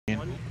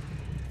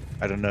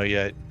I don't know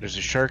yet. There's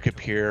a shark up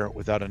here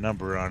without a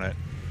number on it.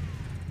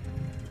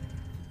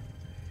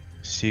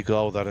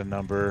 Seagull without a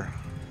number.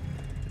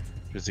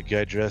 There's a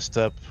guy dressed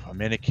up, a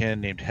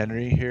mannequin named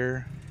Henry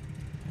here.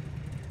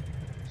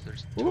 So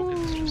there's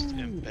tokens just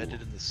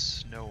embedded in the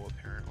snow,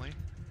 apparently.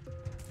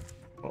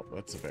 Oh,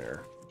 that's a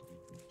bear.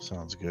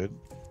 Sounds good.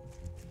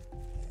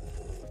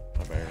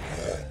 A bear.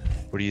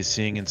 What are you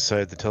seeing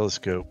inside the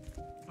telescope?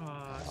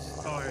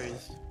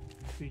 Stars.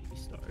 3D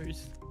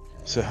stars.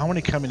 So how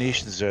many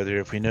combinations are there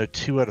if we know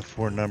 2 out of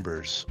 4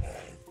 numbers?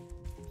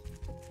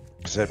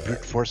 Is that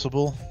brute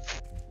forceable?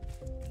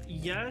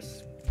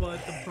 Yes,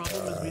 but the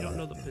problem is we don't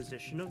know the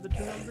position of the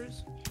two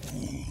numbers.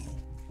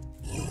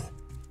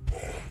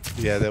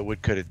 Yeah, that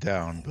would cut it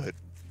down, but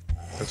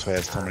that's why I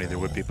asked how many there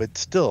would be. But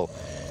still,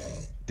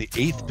 the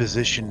 8th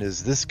position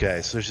is this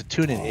guy, so there's a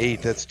 2 and an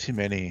 8. That's too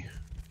many.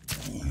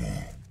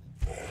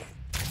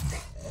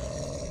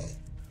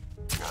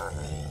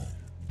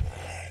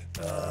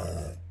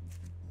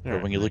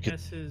 But when you look My at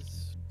guess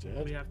is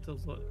we have to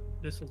look.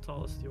 This will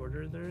tell us the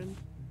order they're in.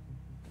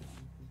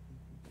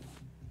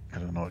 I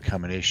don't know what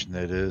combination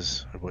that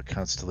is or what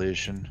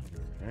constellation.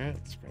 Alright,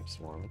 let's grab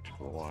some more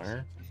electrical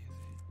wire.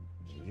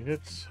 Need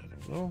it? I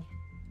don't know.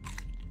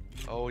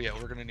 Oh yeah,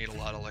 we're gonna need a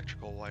lot of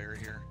electrical wire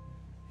here.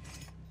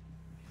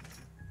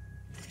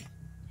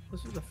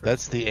 This is the first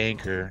That's the one.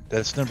 anchor.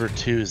 That's number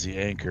 2 is the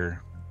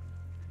anchor.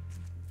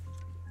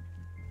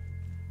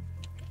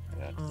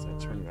 That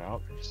turned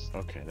out.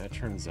 Okay, that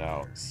turns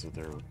out so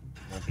there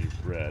won't be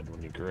red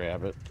when you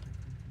grab it.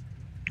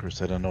 Of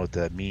course, I don't know what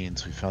that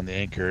means. We found the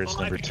anchor. It's Oh,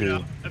 number I figured 2.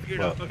 it out. I figured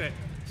it out. Okay,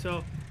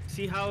 so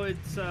see how it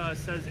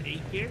says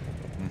 8 here?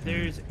 Mhm.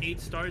 There's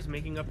 8 stars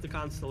making up the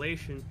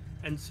constellation,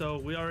 and so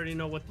we already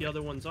know what the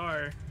other ones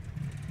are.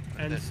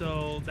 And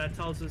so that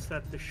tells us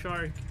that the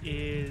shark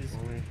is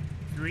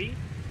 3,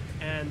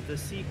 and the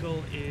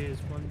seagull is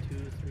 1,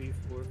 2, 3,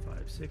 4,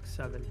 5, 6,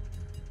 7.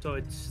 So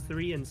it's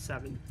 3 and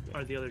 7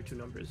 are the other two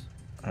numbers.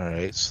 All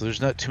right, so there's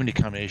not too many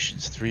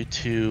combinations. 3,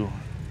 2,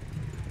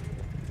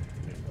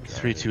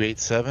 3, 2, 8,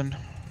 7.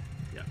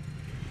 Yeah.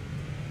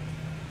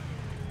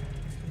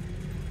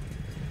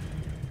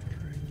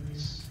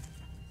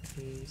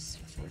 So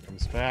it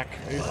comes back.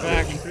 He's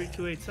back. 3,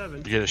 2, 8,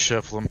 7. You gotta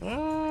shuffle them.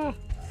 Ah!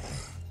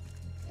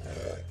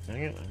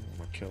 Dang it! I'm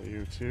gonna kill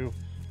you too.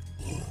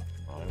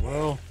 I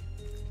will.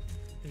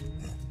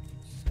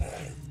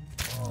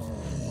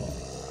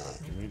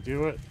 Can we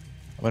do it?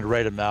 I'm gonna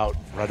write them out.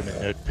 Write them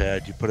in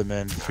Notepad. You put them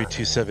in 3,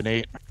 2, 7,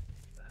 8.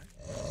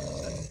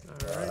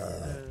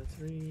 Alright,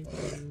 3,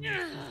 2,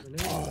 7,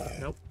 8.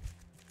 Nope.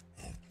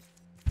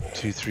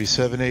 2, 3,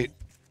 7, 8.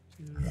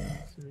 2,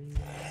 3,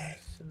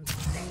 7,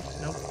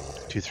 8. Nope.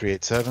 2, 3,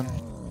 8, 7. 2,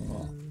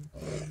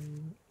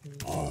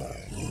 3,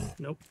 8.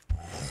 Nope.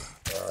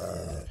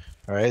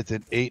 All right,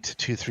 then 8,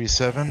 2, 3,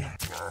 7.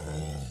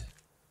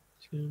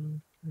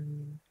 2,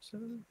 3,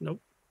 7.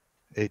 Nope.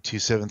 8, 2,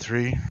 7,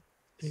 3.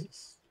 8,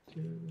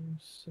 2,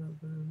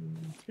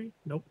 7, 3.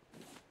 Nope.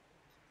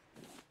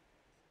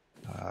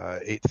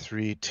 8,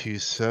 3, 2,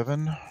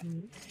 7. 8,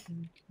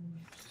 2,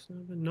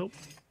 7. Nope.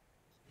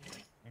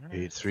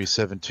 8, 3,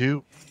 7,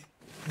 2.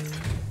 8,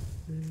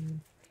 3,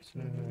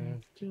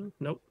 7, 2.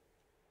 Nope.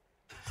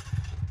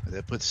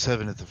 That puts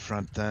 7 at the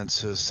front then.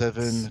 So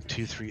 7,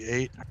 2, 3,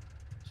 8.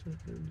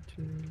 7,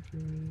 2,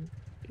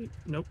 3, 8.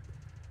 Nope.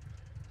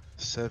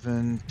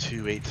 7,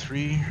 2, 8,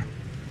 3.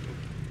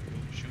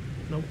 Shoot.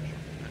 Nope.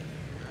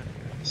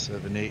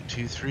 7, 8,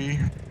 2, 3.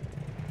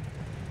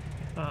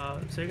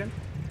 Say again?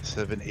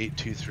 7, 8,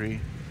 2, 3.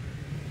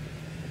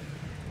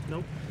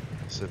 Nope.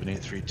 7, 8,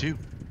 3, 2.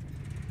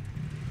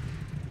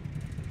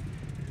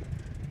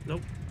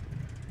 Nope.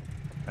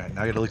 Alright,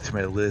 now I gotta look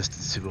through my list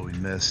and see what we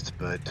missed,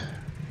 but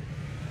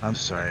I'm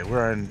sorry,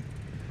 we're on.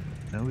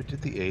 No, we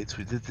did the 8s,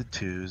 we did the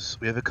 2s.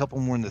 We have a couple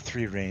more in the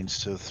 3 range,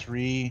 so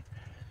 3,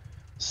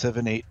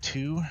 7, 8,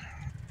 2.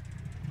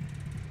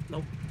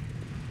 Nope.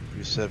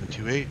 3, 7,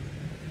 2, 8.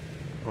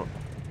 Oh.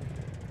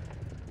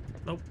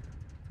 Nope.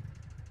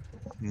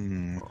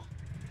 Hmm.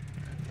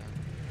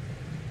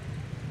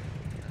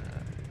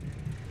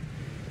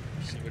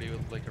 Does anybody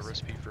would like a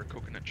recipe for a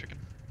coconut chicken?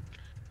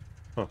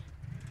 Huh.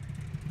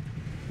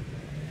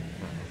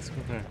 Let's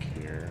go back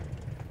here.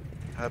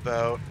 How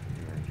about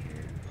Right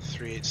here.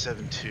 3, 8,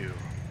 7, 2.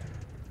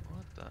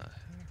 What the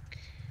heck?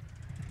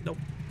 Nope.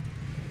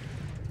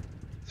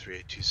 3,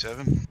 8, 2,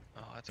 7.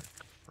 Oh, that's a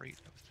crate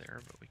up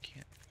there, but we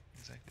can't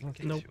exactly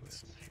get Nope. to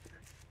it.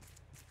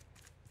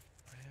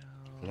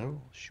 Well,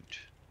 Hello? shoot.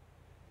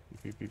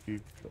 Beep, beep,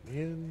 beep. Let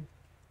me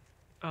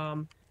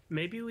in.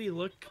 Maybe we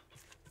look.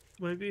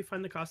 Maybe we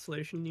find the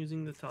constellation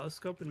using the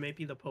telescope, and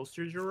maybe the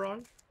posters are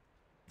wrong.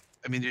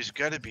 I mean, there's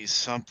got to be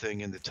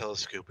something in the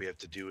telescope we have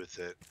to do with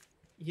it.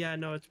 Yeah,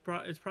 no, it's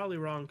probably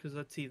wrong because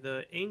let's see,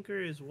 the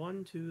anchor is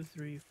 1, 2,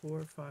 3,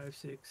 4, 5,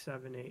 6,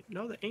 7, 8.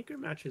 No, the anchor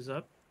matches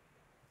up.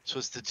 So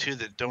it's the 2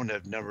 that don't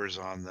have numbers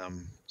on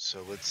them.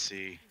 So let's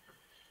see.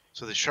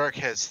 So the shark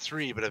has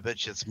 3, but I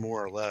bet you it's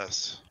more or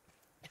less.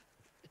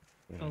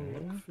 I'll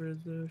look for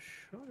the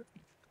shark.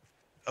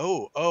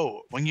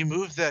 Oh, when you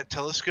move that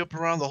telescope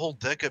around, the whole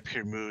deck up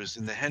here moves,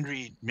 and the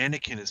Henry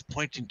mannequin is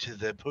pointing to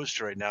the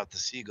poster right now at the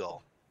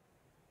seagull.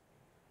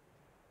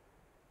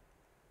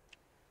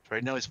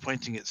 Right now he's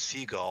pointing at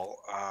seagull.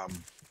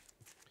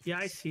 Yeah,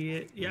 I see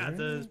it. Yeah,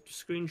 the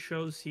screen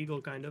shows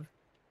seagull kind of.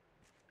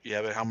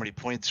 Yeah, but how many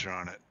points are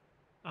on it?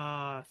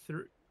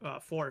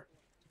 4.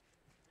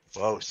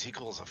 Whoa,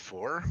 seagull's a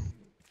 4?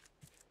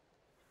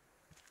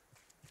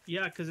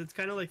 Yeah, because it's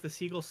kind of like the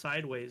seagull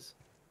sideways.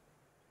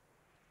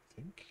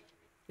 I think.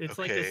 It's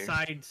like a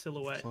side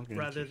silhouette Plug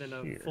rather into than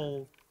a here.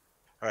 full.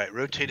 All right,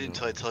 rotate it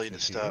until I tell you to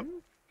stop.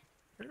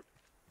 Here.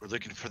 We're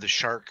looking for the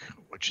shark,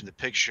 which in the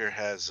picture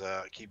has,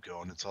 keep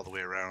going, it's all the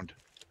way around.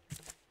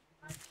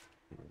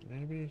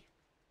 Maybe.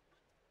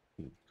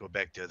 Go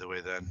back the other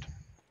way then.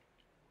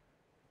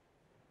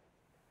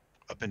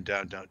 Up and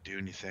down don't do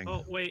anything.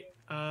 Oh wait,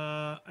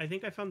 I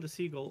think I found the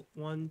seagull.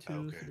 1, 2,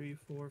 Okay. 3,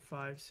 4,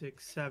 5,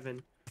 6,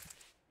 7.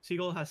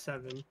 Seagull has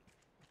 7.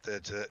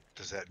 That's it.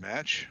 Does that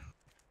match?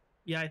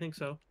 Yeah, I think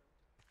so.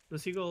 The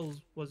seagull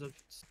was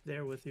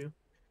there with you.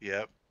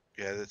 Yep.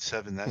 Yeah, that's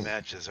 7. That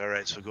matches. All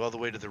right, so go all the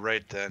way to the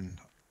right then.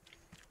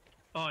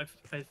 Oh,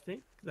 I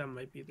think that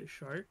might be the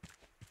shark.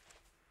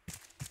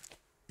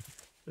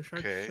 The shark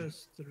Okay.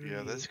 says 3.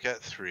 Yeah, that's got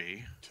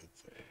 3. To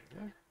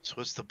there. So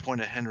what's the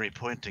point of Henry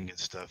pointing at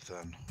stuff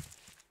then?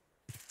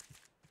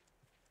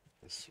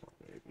 This one,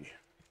 maybe.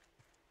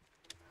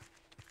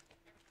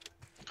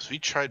 So we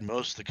tried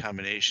most of the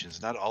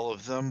combinations, not all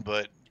of them,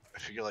 but I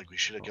feel like we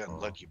should have gotten Uh-oh.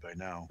 lucky by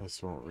now.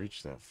 This won't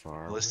reach that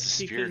far. Unless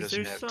the right? sphere Because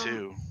doesn't have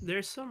 2.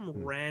 There's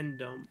some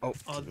random Oh,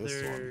 to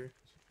this one. other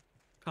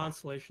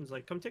constellations.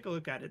 Like, come take a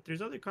look at it.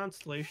 There's other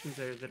constellations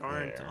there that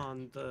aren't There.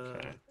 on the.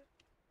 Okay.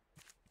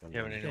 And You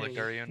have then any like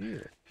Dang. Arian?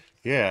 here.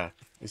 Yeah.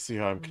 You see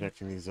how I'm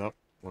connecting these up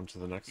one to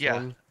the next Yeah.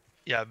 one?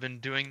 Yeah, I've been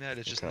doing that.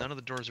 It's just Okay. none of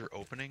the doors are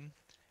opening,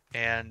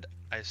 and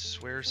I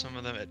swear some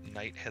of them at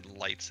night had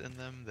lights in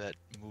them that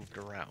moved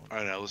around. I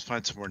don't know, let's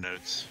find some more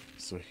notes.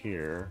 So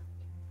here,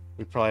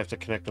 we probably have to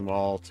connect them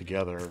all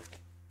together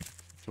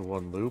to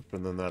one loop,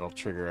 and then that'll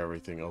trigger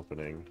everything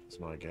opening, is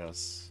my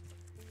guess.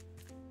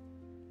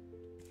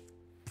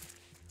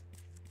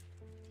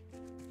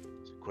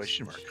 It's a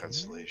question mark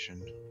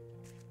constellation.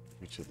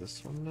 Reach to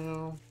this one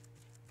now.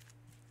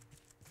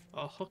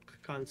 A hook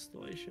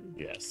constellation.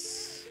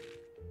 Yes.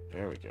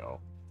 There we go.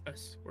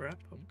 Yes, we're at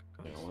hook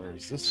Now, constellation. where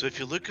is this? So if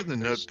you look in the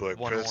There's notebook,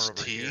 one press more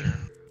over T. here.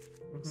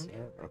 Is Mhm.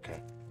 there?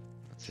 Okay.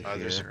 Let's To see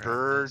There's a here.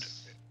 bird, And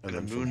and a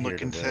then from here to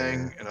moon-looking there.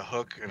 thing, and a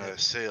hook, and a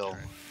sail.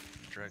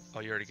 Oh,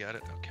 you already got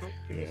it? Okay.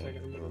 Oh, give me Yeah. a second.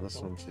 I'm And gonna then this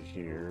pull. one to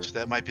here. So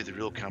that might be the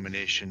real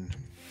combination.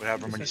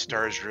 However many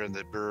stars are in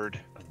the bird.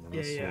 And then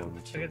Yeah, this yeah. one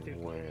I to got the-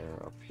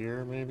 where? Up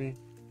here, maybe?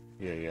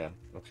 Yeah.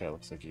 Okay,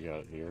 looks like you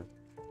got it here.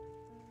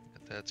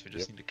 Got that, so we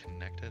just Yep. need to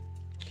connect it.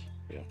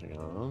 Yeah, hang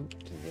on.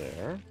 To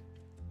there.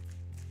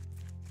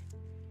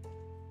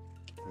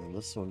 And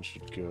this one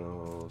should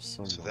go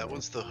somewhere. So that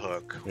one's the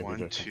hook. Maybe 1,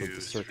 to complete 2,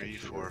 the circuit 3, here.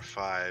 4,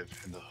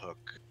 5, and the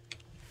hook.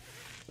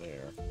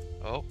 there.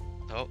 Oh,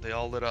 they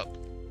all lit up.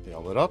 They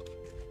all lit up?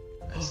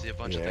 I see a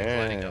bunch of things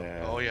lighting up.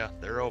 Yeah. Oh yeah,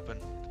 they're open.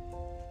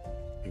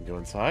 You can go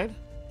inside?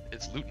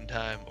 It's looting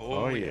time.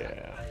 Oh,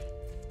 yeah.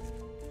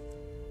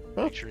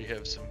 Make sure you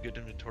have some good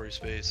inventory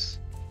space.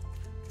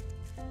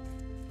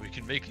 We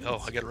can make. Oh,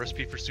 I got a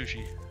recipe for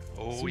sushi.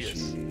 Oh yes.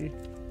 Sushi.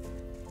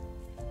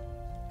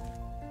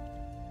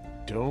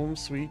 Dome,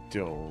 sweet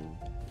dome.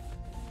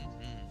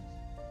 Mhm.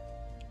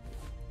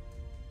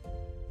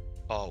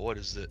 Oh, what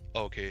is it?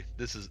 Okay,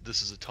 this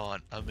is a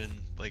taunt. I'm in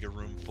like a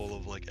room full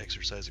of like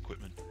exercise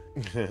equipment.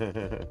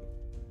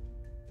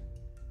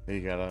 You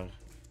gotta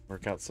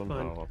work out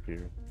somehow up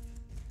here.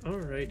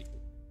 Alrighty.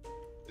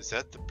 Is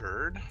that the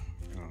bird?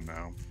 I don't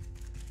know.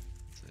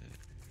 So,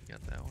 you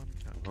got that one?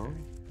 Huh? Okay.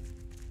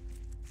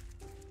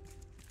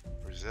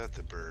 Or is that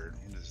the bird?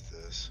 What is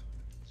this?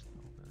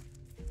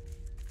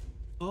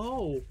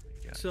 Oh,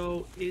 Yeah.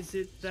 so is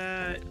it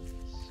that?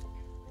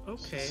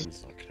 Okay. This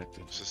is not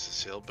connected. Is this a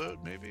sailboat,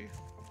 maybe?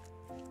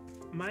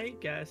 My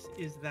guess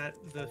is that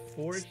the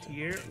 4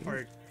 here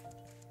are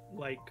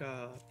like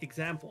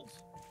examples.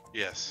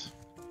 Yes.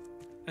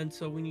 And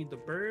so we need the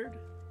bird,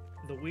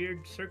 the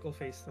weird circle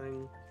face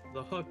thing,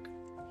 the hook,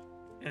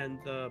 and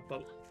the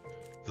boat.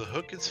 The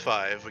hook is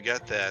 5. We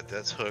got that.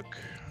 That's hook.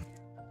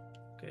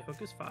 Okay,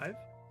 hook is 5.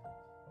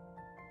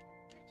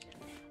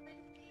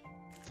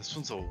 This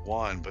one's a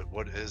 1, but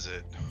what is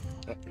it?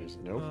 Oh, here's a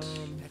note.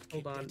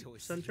 Hold on. Ghetto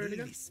is Center it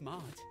really again.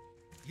 smart.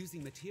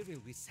 Using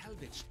material we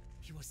salvaged,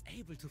 he was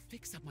able to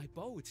fix up my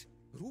boat.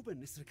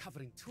 Ruben is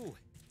recovering too.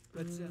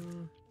 But he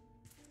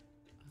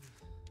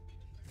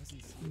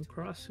doesn't seem I'm to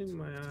crossing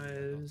my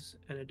eyes,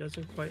 and it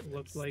doesn't quite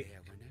look It's like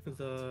there whenever.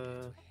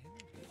 the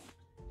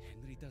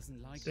Henry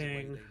doesn't like the way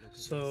thing. they look at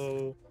us.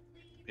 So,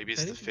 Maybe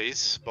it's I the think-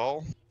 face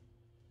ball?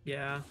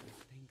 yeah.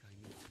 I think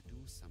I need to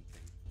do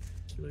something.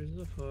 So there's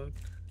the hook.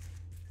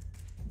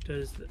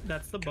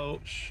 That's the boat.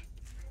 Gosh.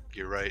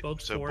 You're right.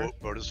 Boat's So 4.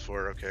 boat is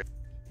 4, okay.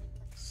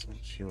 So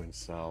much healing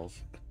salve.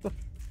 I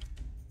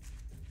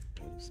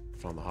just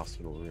found the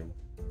hospital room.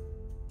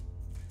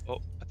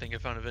 Oh, I think I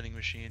found a vending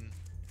machine.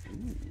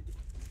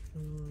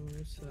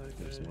 What's that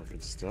There's guy? more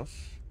good stuff.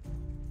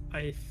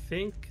 I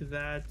think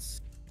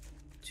that's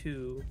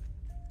 2.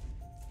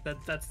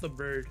 That's the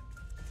bird.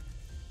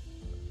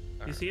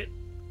 You see it?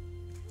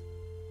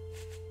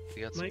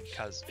 We got some Mike?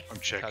 I'm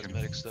checking.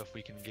 cosmetic stuff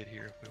we can get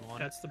here if we want.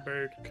 That's the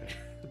bird. Okay.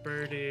 The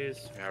bird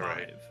is Yeah, 5.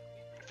 right.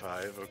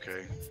 5,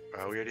 okay. We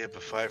already have a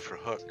 5 for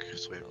hook,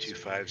 so we have What 2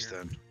 else we got 5s here?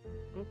 then.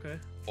 Okay.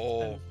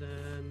 Oh, And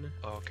then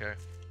okay.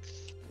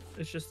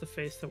 it's just the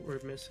face that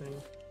we're missing.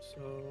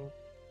 So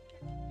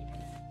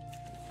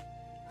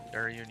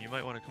Arian, you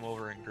might want to come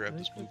over and grab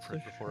this think that's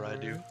blueprint the before I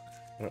do.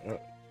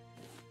 shark.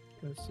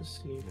 That's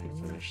the Let me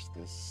sequel. finish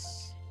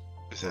this.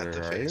 Is that the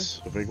Where are you?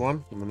 face? The big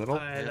one in the middle?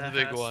 Yeah, the that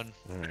big has- one.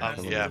 Alright, has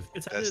come to Yeah, on. be-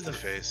 it's that's either the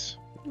face.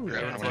 Ooh,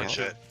 Grabbing I'm a gonna bunch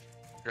hit of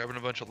grabbing a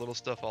bunch of little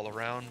stuff all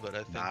around, but I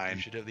think 9.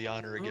 you should have the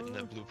honor of getting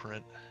that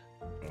blueprint.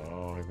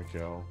 Oh, here we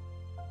go.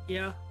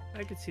 Yeah,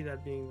 I could see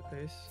that being the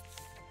face.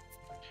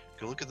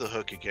 Go look at the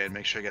hook again.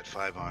 Make sure I got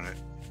 5 on it.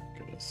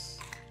 Goodness.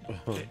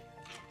 Okay.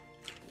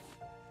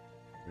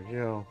 There we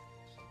go.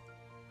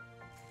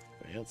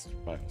 Advanced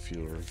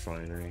biofuel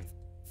refinery.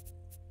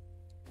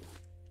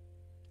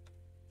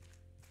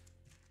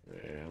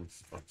 Yeah, I'm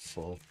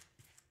full.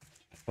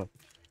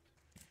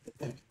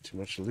 Too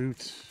much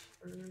loot.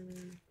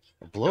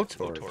 A blowtorch.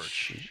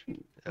 Blowtorch.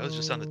 That was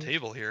just on the Oh.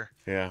 table here.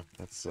 Yeah,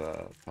 that's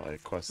probably a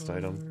quest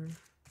item.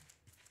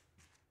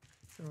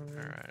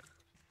 Alright.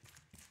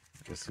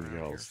 Guess we around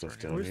got all here the stuff for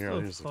down Where's here. the Oh,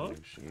 here's the hook?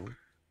 machine.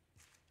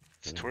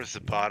 It's towards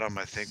the bottom,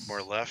 I think,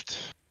 more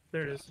left.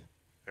 There it is.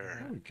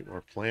 There. Oh, we get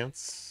more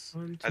plants.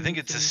 1, I think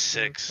 2, it's a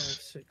 3, 4, 6.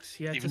 5, 6.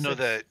 Yeah, it's Even a though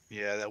 6.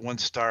 that one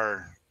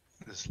star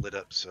is lit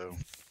up, so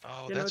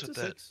Oh, Yeah, no, that's it's what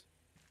a that. 6.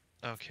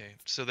 Okay,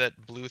 so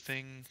that blue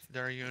thing,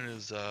 Darian,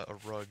 is a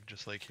rug,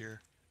 just like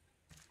here.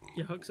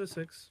 Yeah, hook's a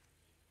 6.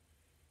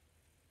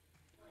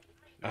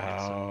 We need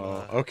some,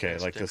 Oh, okay,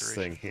 nice like this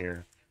thing decoration.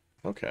 here.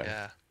 Okay,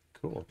 Yeah.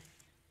 cool.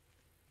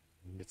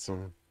 Get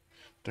some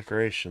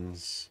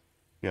decorations.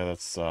 Yeah,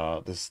 that's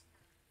this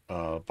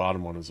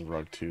bottom one is a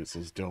rug too. It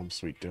says Dome,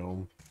 Sweet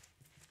Dome.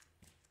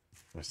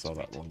 I saw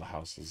that in one of the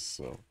houses,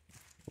 so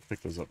we'll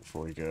pick those up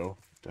before we go.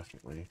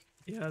 Definitely.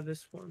 Yeah,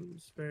 this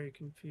one's very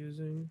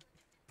confusing.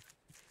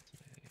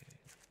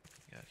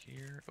 Got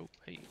here. Oh,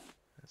 hey,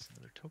 that's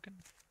another token.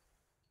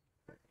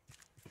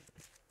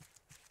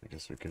 I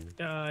guess we can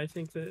Yeah, I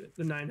think that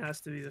the 9 has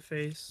to be the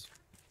face.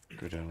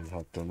 go down and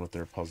help them with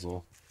their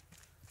puzzle.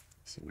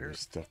 So Where- we're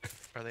stuck.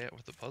 Are they at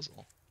with the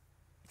puzzle?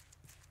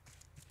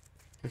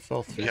 They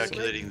fell through.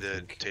 calculating something, I the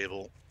think.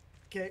 table.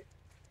 Okay.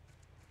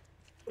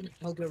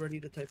 I'll get ready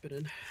to type it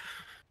in.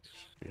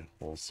 Yeah,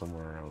 hole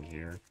somewhere around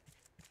here.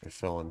 They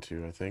fell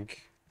into, I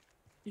think.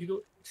 You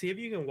go see if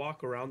you can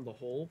walk around the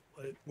hole.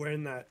 We're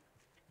in that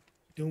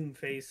doom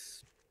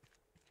face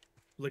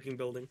looking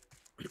building.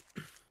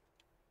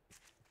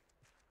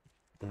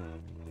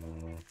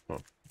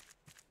 Oh,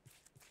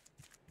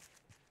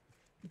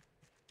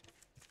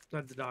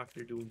 Not the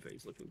Doctor Doom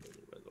face looking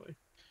building, by the way.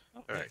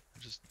 Oh, All right.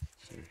 Just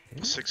so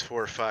here. 6,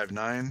 4, 5,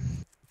 9.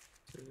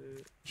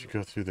 Did you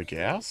go through the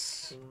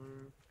gas?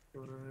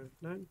 4, 5,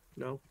 9.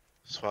 No.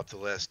 Swap the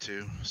last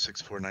 2.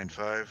 6, 4, 9,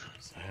 5.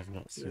 'Cause I have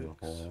not seen a 6,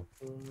 hole.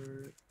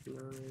 4,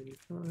 9,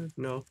 5.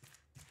 No.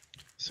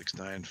 6,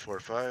 9, 4,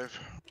 5.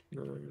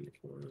 9,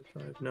 4,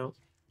 5. No.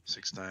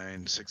 6,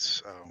 9,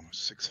 6. Oh,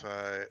 6,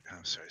 5.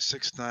 I'm sorry.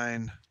 6,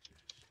 9,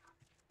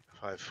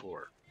 5,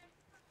 4.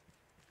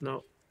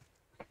 No.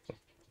 All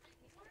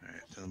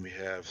right. Then we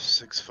have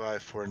 6,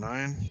 5, 4,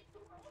 9.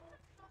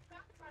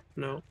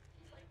 No.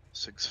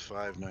 6,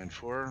 5, 9,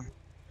 4.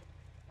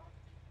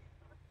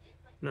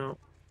 No.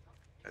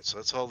 All right, so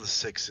that's all the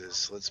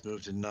 6s. Let's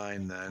move to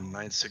 9 then.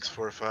 9, 6,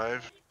 4,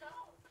 5.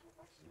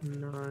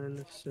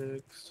 9,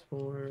 6,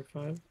 4,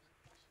 5.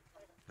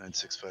 9,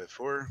 6, 5,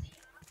 4.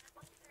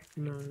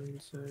 9,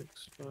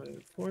 6,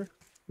 5, 4.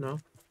 No.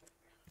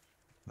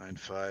 9,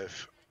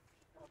 5,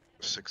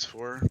 6,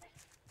 4.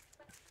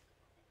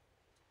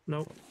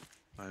 Nope.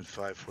 9,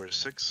 5, 4,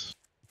 6.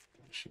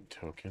 Machine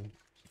token.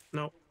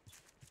 Nope.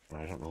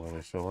 I don't know where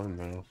they fill in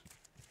though.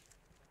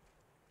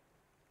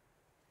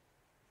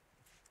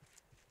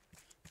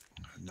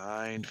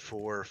 9,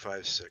 4,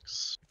 5,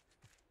 6.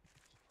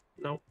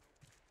 Nope.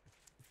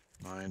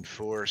 9,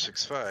 4,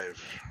 6,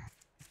 5.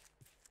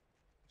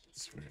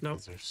 It's weird, Nope.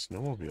 'cause their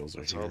snowmobiles are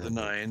That's here. all the but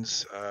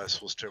 9s. So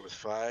we'll start with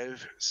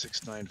 5,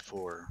 6, 9,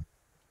 4.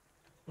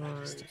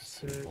 5, just don't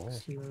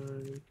 6, see a hole.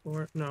 9,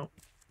 4. No.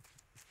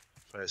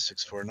 5,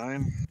 6, 4,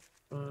 9.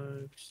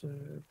 5,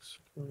 6,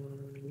 4,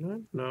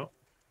 9. No.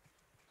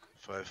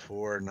 5,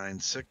 4, 9,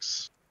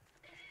 6.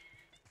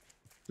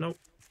 Nope.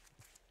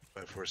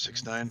 5, 4,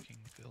 6, 9. looking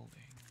building.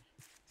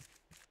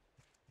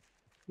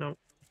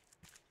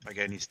 My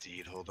guy needs to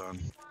eat. Hold on.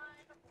 I'm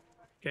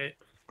Okay.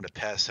 gonna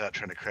pass out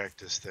trying to crack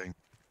this thing.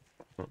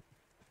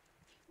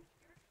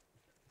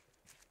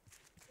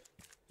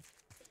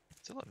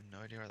 Still have no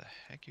idea where the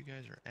heck you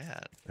guys are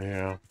at.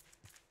 Yeah.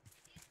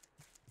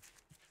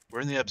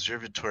 We're in the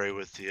observatory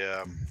with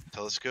the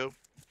telescope.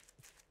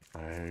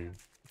 I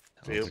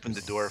We opened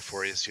the door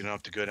for you, so you don't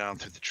have to go down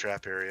through the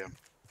trap area.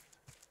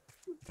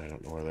 I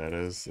don't know where that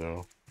is,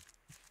 so...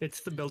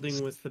 It's the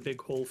building with the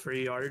big hole for a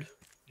yard.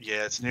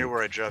 Yeah, it's near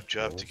where I dropped you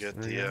off to get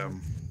There the you go.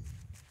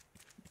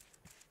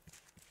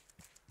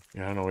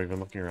 Yeah, I know we've been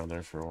looking around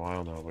there for a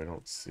while now, but we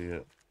don't see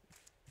it.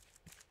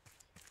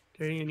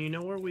 Darian, you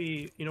know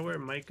where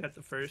Mike got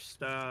the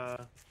first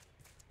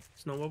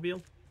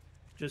snowmobile?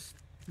 Just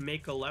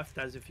make a left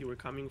as if you were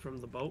coming from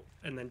the boat,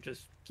 and then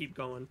just keep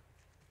going,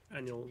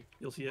 and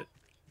you'll see it.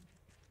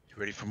 You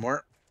ready for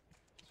more?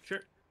 Sure.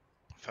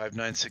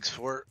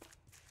 5964.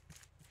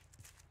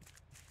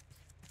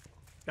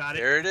 Got it.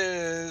 There it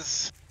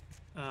is.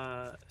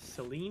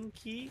 Selene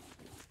key,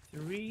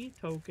 3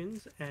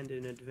 tokens, and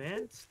an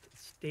advanced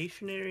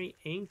stationary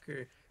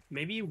anchor.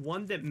 Maybe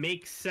one that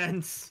makes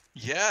sense.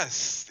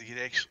 Yes, they could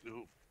actually.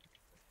 Ooh,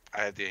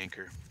 I had the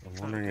anchor. I'm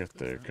wondering if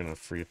they're gonna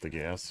free up the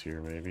gas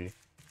here, maybe.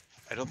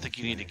 I don't think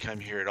you need to come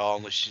here at all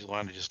unless you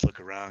want to just look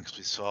around because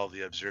we solved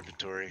the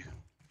observatory.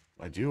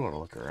 I do want to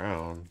look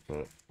around,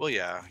 but... Well,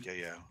 yeah.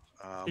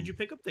 Did you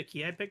pick up the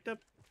key I picked up?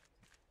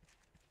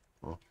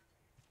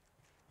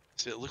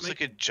 So it looks Mike?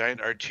 like a giant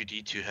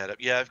R2D2 head up.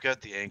 Yeah, I've got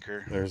the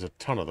anchor. There's a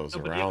ton of those Oh,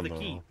 but you have around, the though.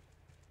 key.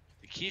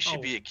 The key should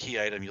Oh. be a key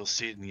item. You'll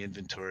see it in the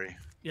inventory.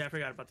 Yeah, I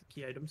forgot about the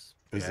key items.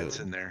 Is Yeah, it it's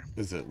in there.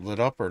 is it lit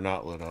up or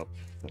not lit up?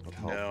 That would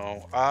help.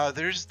 No,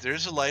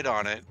 there's a light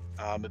on it,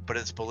 but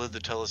it's below the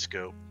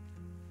telescope.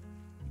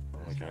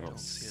 Like, I Don't don't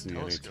see a see any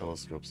telescope.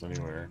 telescopes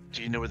anywhere.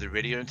 Do you know where the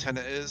radio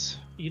antenna is?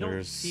 You don't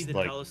There's, see the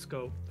like,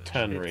 telescope.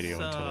 10 It's,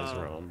 radio antennas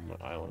around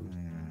the island.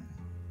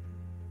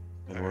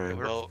 And Alright,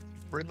 we're... well,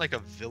 We're in like a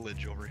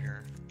village over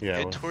here. Yeah,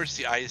 head towards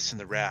the ice and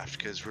the raft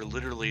because we're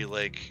literally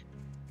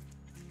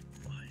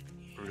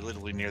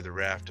near the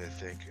raft. I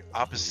think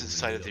opposite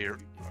side of the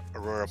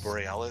aurora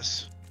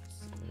borealis.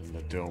 in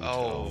the dome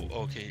Oh, town.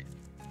 okay.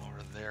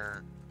 Over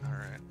there. All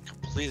right.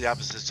 Completely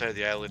opposite side of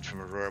the island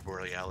from aurora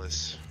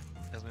borealis.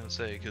 I was gonna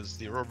say because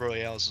the aurora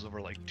borealis is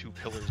over like 2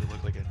 pillars that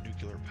look like a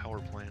nuclear power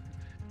plant.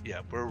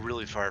 Yeah, we're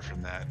really far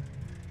from that.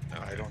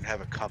 I don't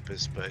have a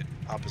compass, but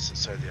opposite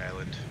side of the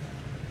island.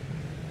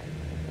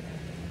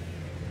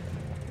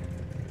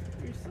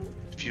 You're so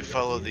If you cute.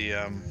 follow the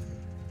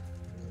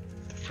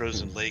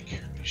frozen lake,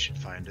 you should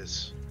find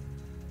us.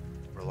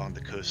 We're along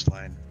the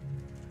coastline.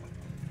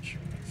 Sure,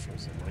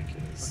 frozen lake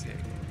is. Okay.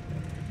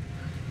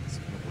 Let's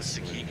go What's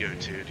the this key way. go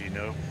to? Do you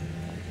know?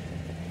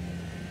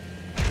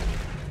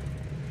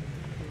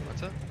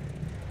 What's up?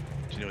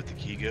 Do you know what the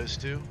key goes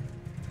to?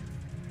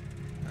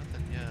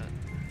 Nothing yet.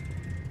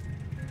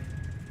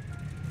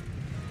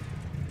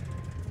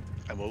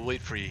 And we'll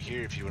wait for you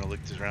here if you want to look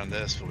around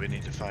this, but we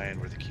need to find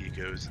where the key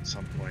goes at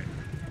some point.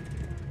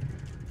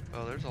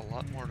 Oh, there's a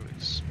lot more to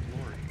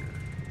explore here.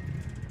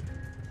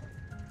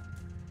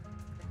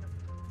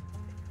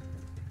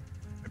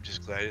 I'm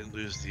just glad I didn't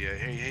lose the.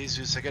 Hey,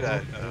 Zeus, I got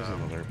a There's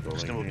another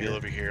building snowmobile here.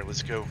 over here.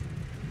 Let's go.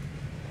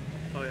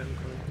 Oh yeah, I'm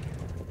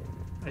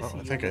coming. Oh, I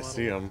you think on I the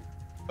see model. them.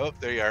 Oh,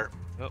 there you are.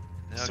 Oh,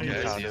 Someone okay.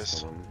 I found see it.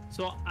 us.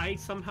 So I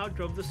somehow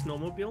drove the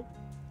snowmobile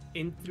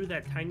in through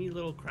that tiny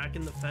little crack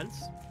in the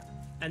fence,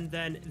 and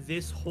then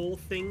this whole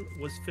thing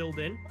was filled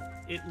in.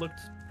 It looked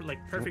like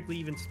perfectly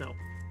even snow.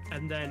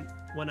 And then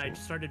when I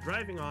started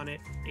driving on it,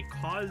 it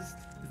caused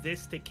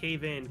this to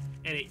cave in,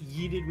 and it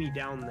yeeted me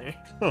down there.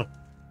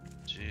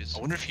 Jeez. I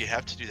wonder if you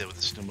have to do that with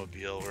a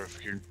snowmobile, or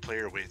if your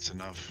player weight's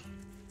enough.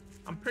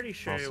 I'm pretty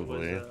sure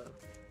Possibly. it was.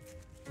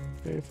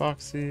 Hey,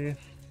 Foxy.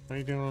 How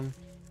you doing?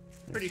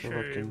 Pretty Thanks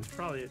for sure it looking. was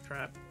probably a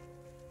trap.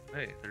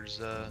 Hey,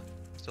 there's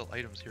still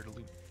items here to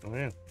loot. Oh,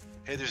 yeah.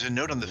 Hey, there's a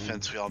note on the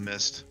fence we all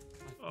missed.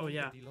 Oh,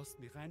 yeah. Already lost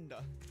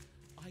Miranda.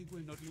 I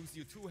will not lose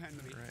you too,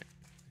 Henry. All right.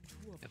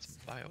 The two of Get us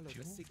some follow the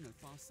biofuel. signal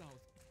far south.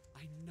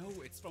 I know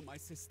it's from my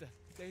sister.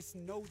 There's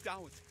no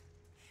doubt.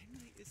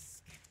 Henry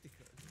is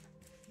skeptical.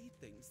 He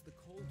thinks the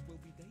cold will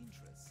be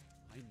dangerous.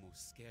 I'm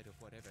most scared of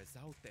whatever's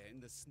out there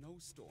in the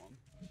snowstorm.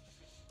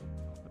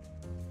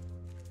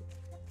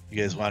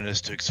 You guys wanted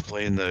us to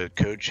explain the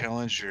code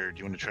challenge, or do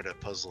you want to try to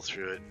puzzle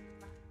through it?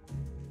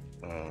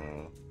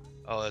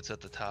 Oh, that's at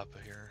the top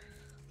of here.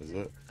 Is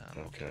it?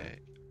 Okay.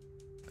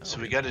 So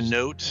Oh, we got a there's-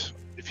 note.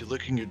 If you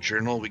look in your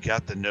journal, we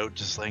got the note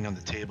just laying on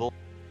the table.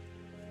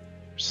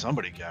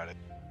 Somebody got it.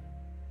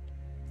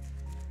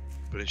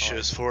 But it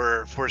shows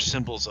four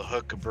symbols: a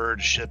hook, a bird,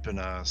 a ship,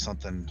 and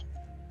something.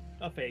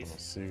 A face.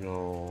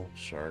 Seagull,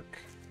 shark,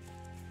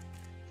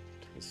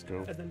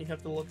 telescope. And then you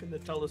have to look in the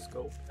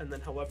telescope, and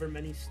then however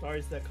many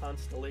stars that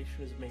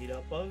constellation is made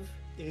up of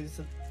is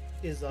One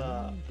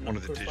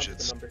of the corresponds to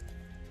digits. number.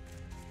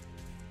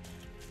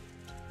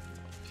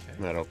 Okay.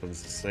 And that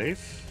opens the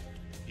safe.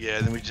 Yeah,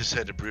 then we just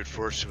had to brute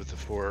force it with the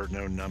 4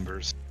 known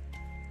numbers.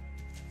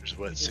 There's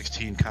what,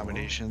 16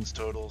 combinations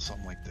total,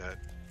 something like that.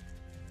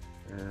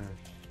 Yeah.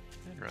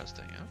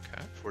 Interesting.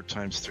 Okay. 4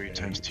 times 3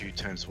 times 2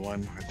 times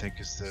 1, I think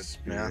is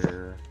the math.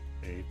 Spear,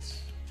 8, So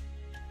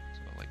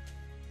like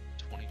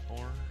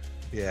 24.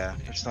 Yeah,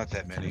 it's not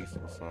that many.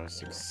 4, 5,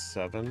 6,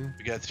 7.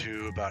 We got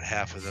through about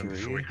half of them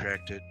before we 3.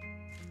 cracked it.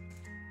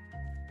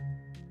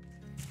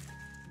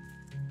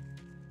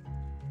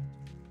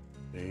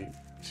 8,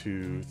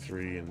 2,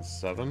 3, and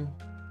 7.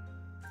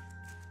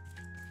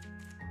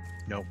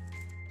 Nope.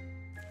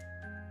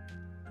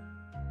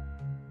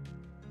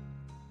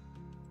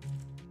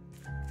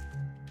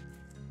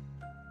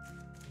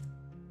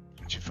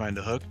 Did you find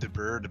a hook, the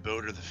bird, the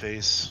boat, or the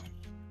face?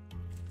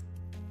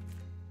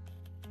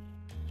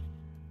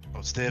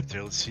 Oh, stay up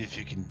there. Let's see if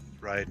you can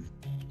ride,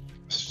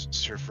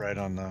 surf ride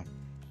on the.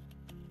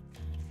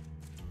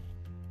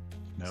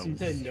 No. You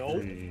said no?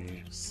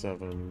 3,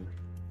 7.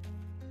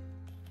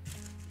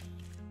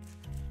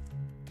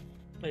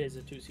 It is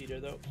a two-seater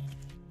though.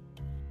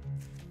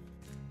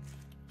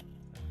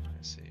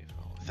 I see.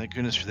 Thank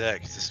goodness for that,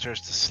 because it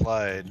starts to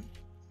slide.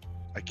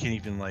 I can't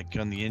even like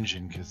gun the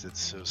engine because it's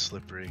so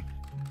slippery.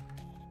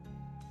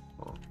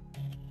 Oh.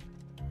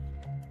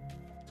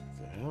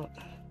 That.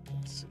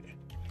 Let's see.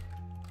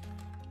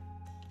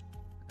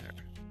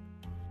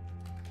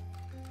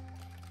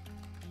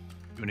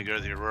 You want to go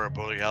to the Aurora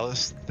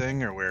Borealis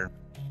thing, or where?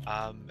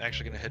 I'm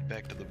actually gonna head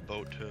back to the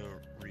boat to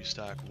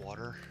restock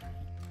water.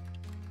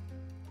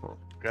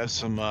 Grab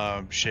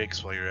some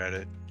shakes while you're at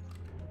it.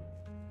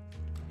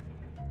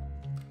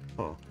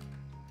 Huh.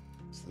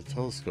 So the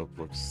telescope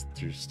looks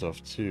through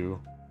stuff too.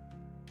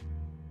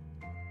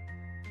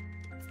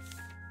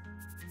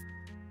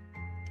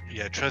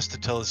 Yeah, trust the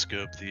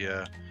telescope.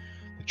 The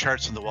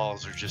charts on the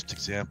walls are just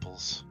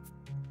examples.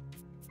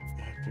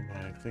 Back to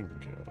my thing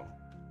go.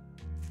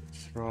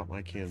 Throw out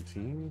my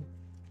canteen.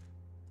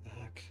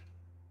 Back.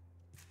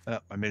 Oh,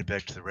 I made it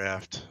back to the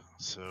raft.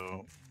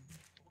 So,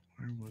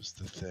 where was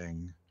the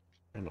thing?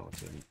 I know it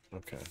didn't.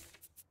 Okay.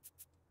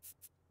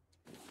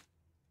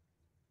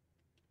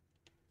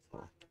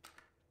 Huh.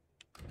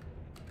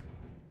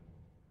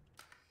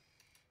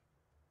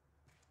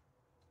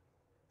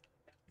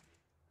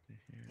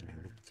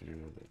 Look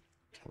through the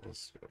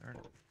telescope. Darn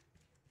it.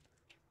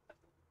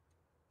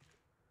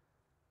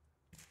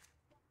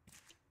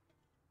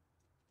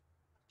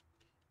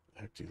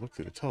 Heck, you look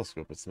through the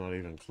telescope, it's not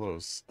even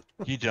close.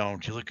 You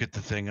don't. You look at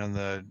the thing on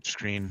the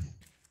screen.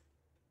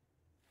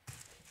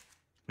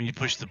 When you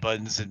push the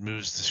buttons, it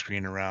moves the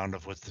screen around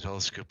of what the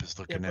telescope is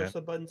Yeah, looking push at.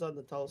 the buttons on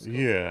the telescope.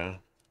 Yeah,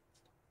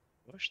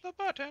 Push the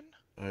button.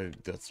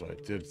 that's what I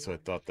did, so I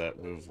thought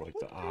that moved like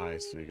the eye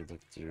so you could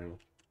look through.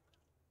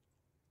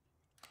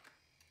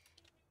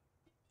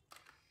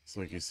 It's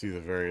like you see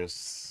the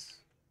various...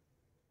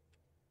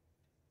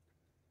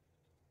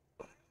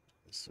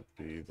 This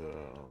would be the...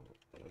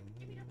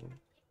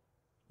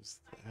 what's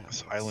that?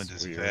 This island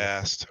That's is weird.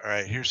 vast. All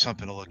right, here's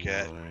something to look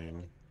at.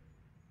 Line.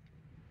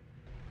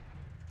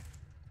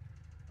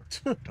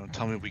 Don't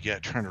tell me we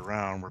got turned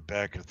around. We're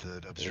back at the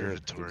There,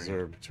 observatory.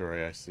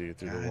 Observatory, I see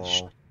through the God,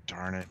 wall.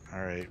 Darn it. All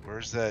right,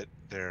 where's that?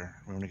 There.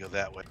 We're going to go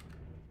that way.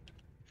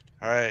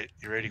 All right,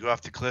 you ready to go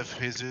off the cliff,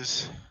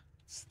 Jesus?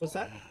 What's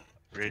that?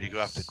 Ready to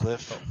go off the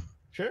cliff?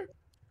 Sure.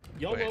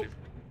 YOLO. Wait,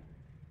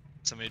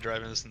 somebody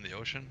driving this in the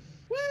ocean?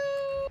 Woo!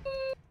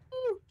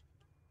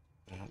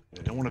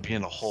 I don't want to be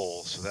in a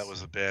hole, so that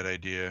was a bad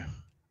idea.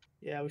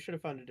 Yeah, we should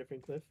have found a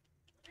different cliff.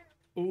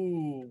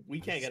 Ooh, we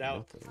can't get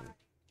out. Nothing.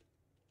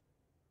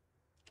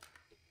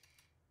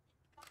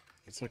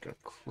 It's like a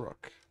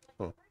crook.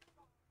 Huh.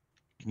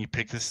 Can you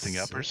pick this thing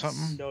up or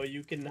something? No,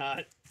 you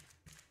cannot.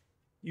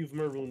 You've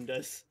marooned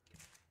us.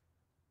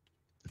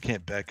 I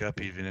can't back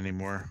up even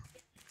anymore.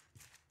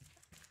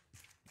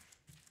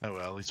 Oh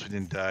well, at least we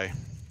didn't die.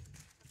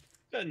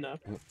 Good enough.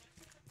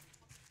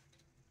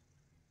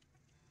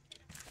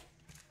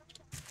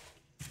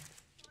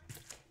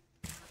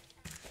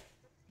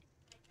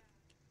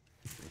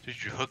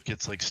 Dude, your hook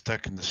gets like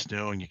stuck in the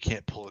snow and you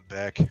can't pull it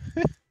back.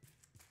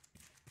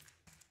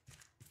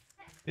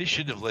 They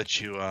should have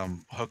let you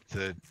hook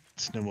the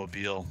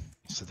snowmobile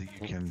so that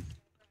you can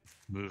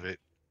move it.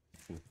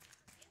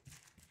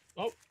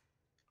 Oh.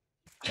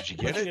 Did you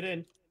get Pushing it? it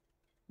in.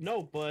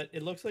 No, but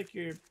it looks like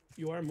you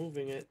are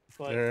moving it.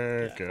 But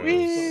There it yeah, goes.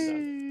 it's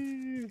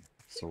going down.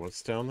 So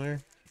what's down there?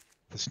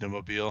 The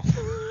snowmobile.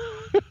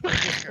 Just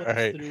put All us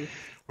right, through.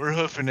 we're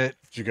hoofing it.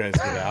 Did you guys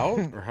get out?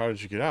 Or how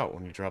did you get out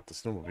when you dropped the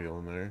snowmobile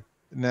in there?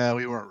 No,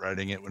 we weren't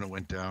riding it when it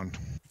went down.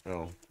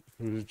 Oh.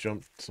 Who did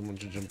jump? Someone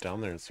should jump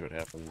down there and see what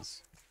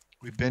happens.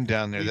 We've been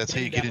down there. We've That's how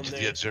been you get down into the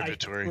there.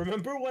 observatory.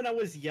 Remember when I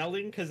was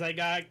yelling because I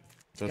got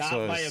That's got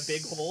what I by a s-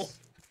 big hole?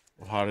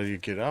 Well, how did you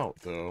get out,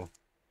 though?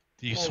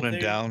 Do you Oh, swim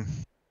there- down?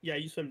 Yeah,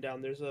 you swim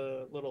down. There's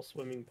a little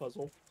swimming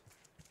puzzle.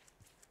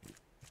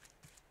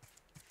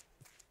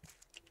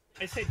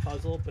 I say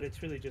puzzle, but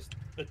it's really just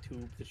a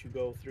tube that you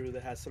go through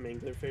that has some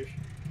anglerfish.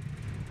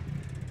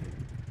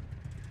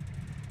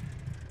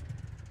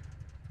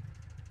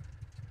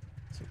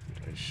 It's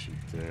a nice sheet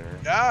there.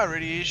 Ah,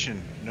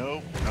 radiation.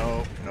 No,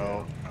 no,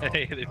 no, no.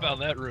 Hey, they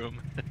found that room.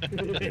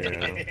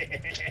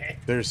 Yeah.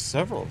 There's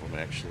several of them,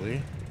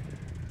 actually.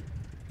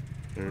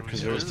 What are we Because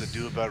supposed there's... to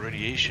do about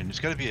radiation? There's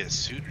got to be a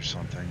suit or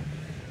something.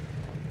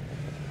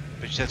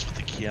 But that's what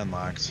the key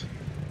unlocks.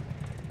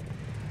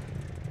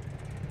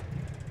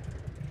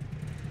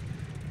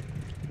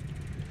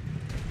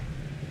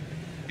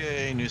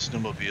 Yay, new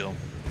snowmobile.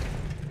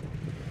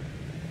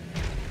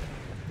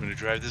 Gonna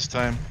drive this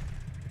time?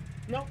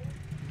 No.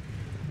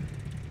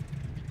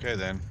 Okay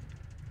then.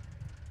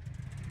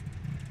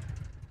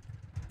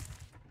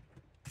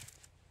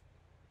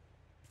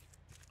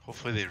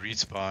 Hopefully they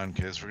respawn,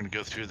 because we're going to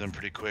go through them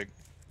pretty quick.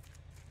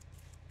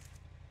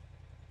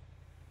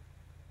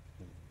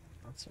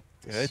 That's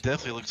Yeah, it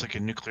definitely looks like a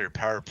nuclear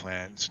power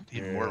plant. It's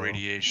even more Yeah.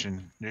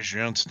 radiation. There's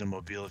your own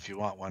snowmobile if you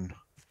want one.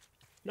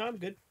 No, I'm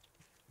good.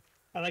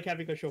 I like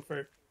having a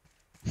chauffeur.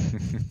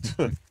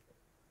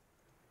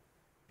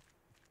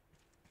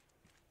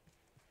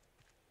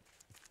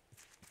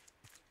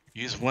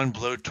 Use one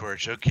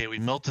blowtorch. Okay, we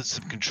melted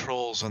some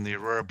controls on the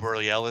aurora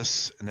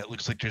borealis, and it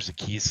looks like there's a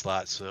key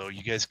slot. So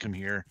you guys come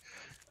here.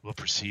 We'll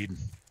proceed.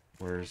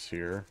 Where's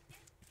here?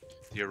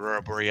 The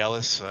aurora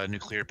borealis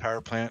nuclear power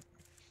plant.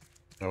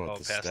 Oh, Oh, with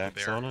the past the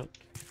stacks bear. on it?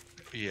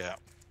 Yeah,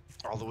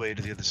 all the way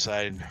to the other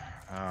side.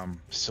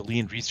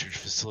 Selene Research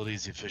Facility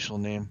is the official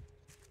name.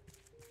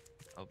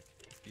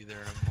 Be there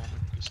in a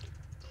moment. Just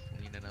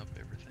cleaning up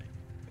everything.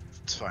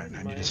 It's fine.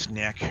 I need a Mine.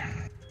 snack.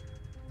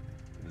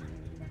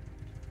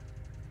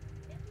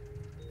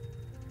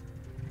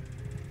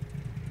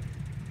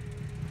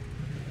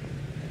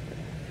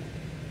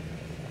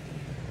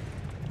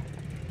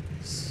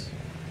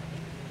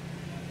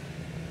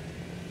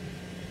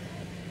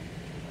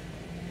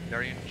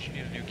 Darian, you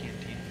need a new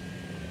canteen.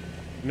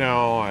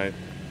 No, I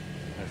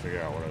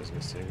figured out what I was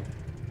missing.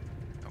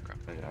 Okay.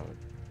 I got it.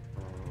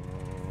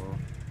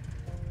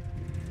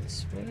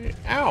 This way.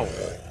 Ow!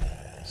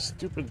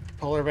 Stupid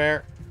polar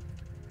bear.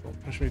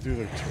 Don't push me through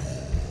the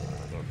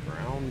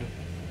ground.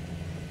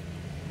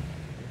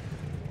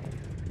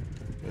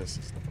 This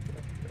is not good.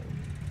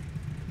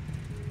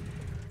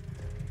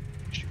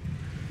 Shoot.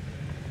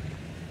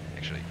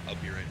 Actually, I'll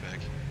be right back.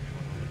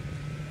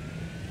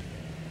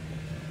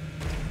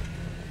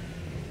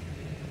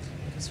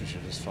 Guess we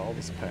should just follow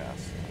this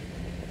path.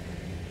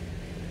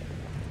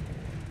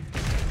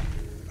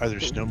 Are there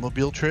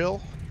snowmobile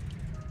trail?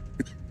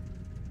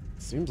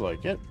 Seems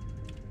like it.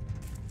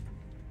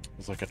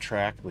 There's like a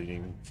track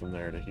leading from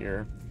there to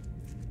here.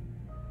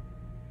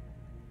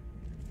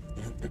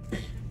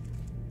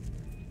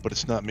 But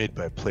it's not made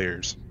by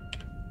players.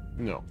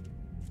 No.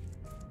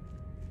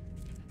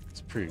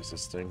 It's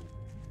pre-existing.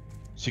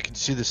 So you can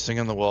see this thing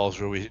on the walls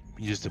where we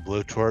used a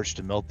blowtorch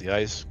to melt the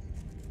ice.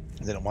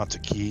 And then it wants a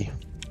key.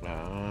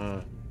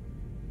 Ah.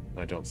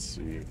 I don't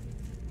see.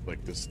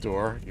 Like this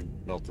door? You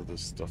melted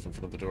this stuff in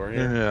front of the door No,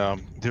 here? no,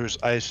 no. There was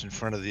ice in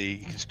front of the...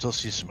 You can still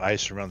see some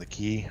ice around the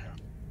key.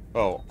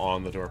 Oh,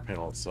 on the door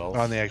panel itself?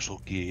 On the actual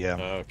key, yeah.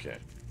 Okay.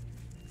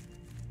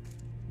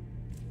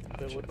 But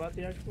Gotcha. what about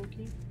the actual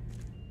key?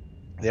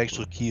 The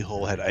actual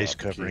keyhole had ice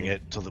About the covering key.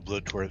 it until the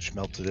blowtorch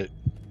melted it.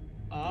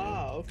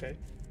 Ah, okay.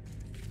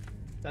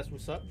 That's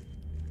what's up.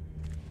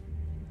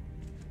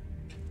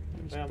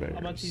 There's I'm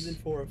on bears season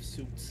 4 of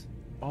Suits.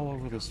 all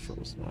over this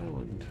frozen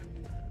island.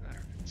 Alright,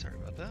 sorry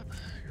about that.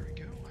 Here we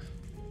go.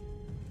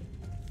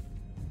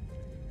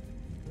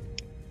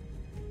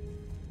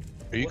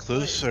 Are you What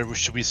close, or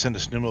should we send a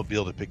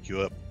snowmobile to pick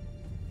you up?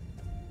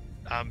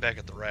 I'm back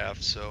at the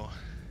raft, so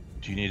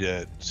Do you need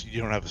a... So you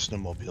don't have a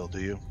snowmobile,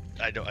 do you?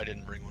 I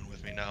didn't bring one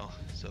with me now.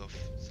 So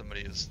if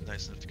somebody is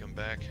nice enough to come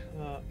back,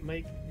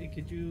 Mike,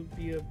 could you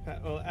be a pal?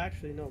 Oh,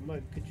 actually, no,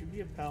 Mike, could you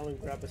be a pal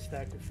and grab a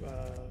stack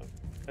of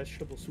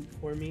vegetable soup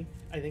for me?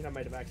 I think I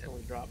might have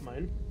accidentally dropped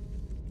mine.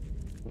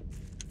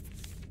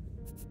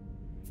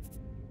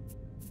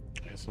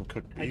 I have some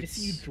cooked I just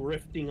see you beets.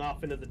 drifting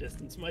off into the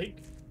distance, Mike.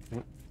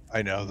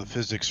 I know, the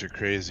physics are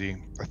crazy.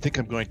 I think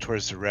I'm going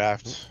towards the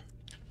raft.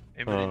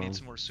 anybody need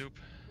some more soup?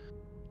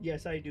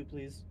 Yes, I do,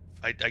 please.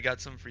 I got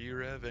some for you,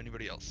 Rev.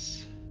 Anybody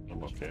else?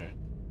 I'm okay.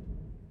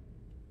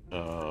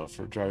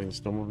 For driving the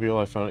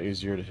snowmobile, I found it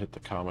easier to hit the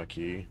comma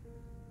key.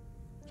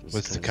 Just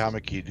What's the comes-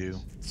 comma key do?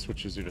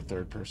 Switches you to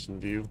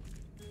third-person view.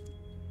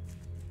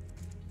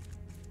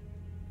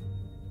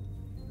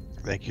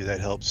 Thank you, that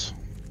helps.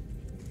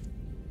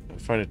 I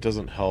find it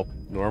doesn't help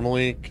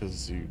normally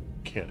because you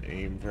can't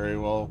aim very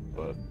well,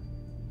 but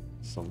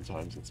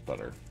sometimes it's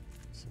better.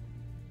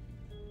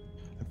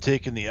 I'm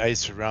taking the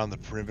ice around the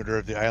perimeter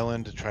of the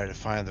island to try to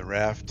find the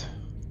raft.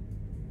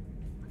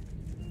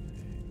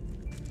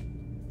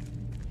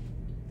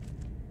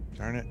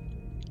 Darn it.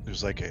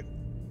 There's like a...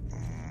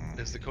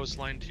 Is the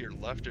coastline to your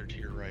left or to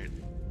your right?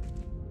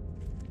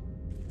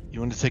 You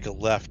want to take a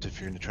left if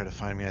you're going to try to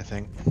find me, I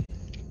think.